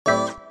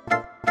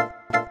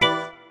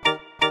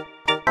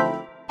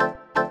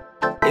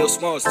Yo,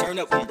 Smalls, turn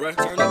up, bruh, turn up, bruh,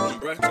 turn up,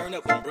 bruh, turn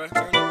up, bruh,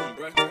 turn up,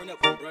 bruh, turn up,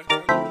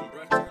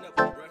 bruh, turn up,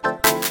 bruh.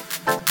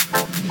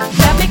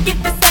 Got me get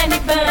the sandy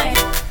bun,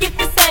 get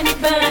the sandy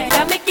bun.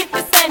 Got me get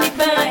the sandy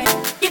bun,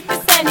 get the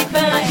sandy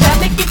bun.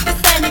 Got me get the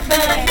sandy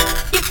bun,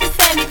 get the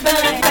sandy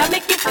bun. Got me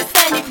get the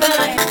sandy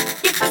bun,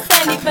 get the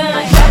sandy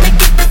bun. Got me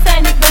get the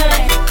sandy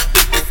bun,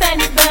 get the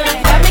sandy bun.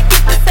 Got me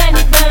get the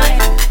sandy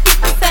bun, get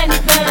the sandy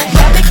bun.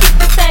 Got me get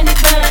the sandy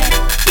bun,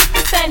 get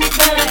the sandy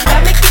bun. Got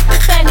me get the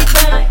sandy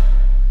bun.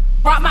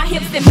 Rock my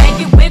hips and make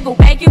it wiggle,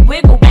 make it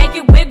wiggle, make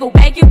it wiggle,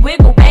 make it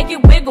wiggle.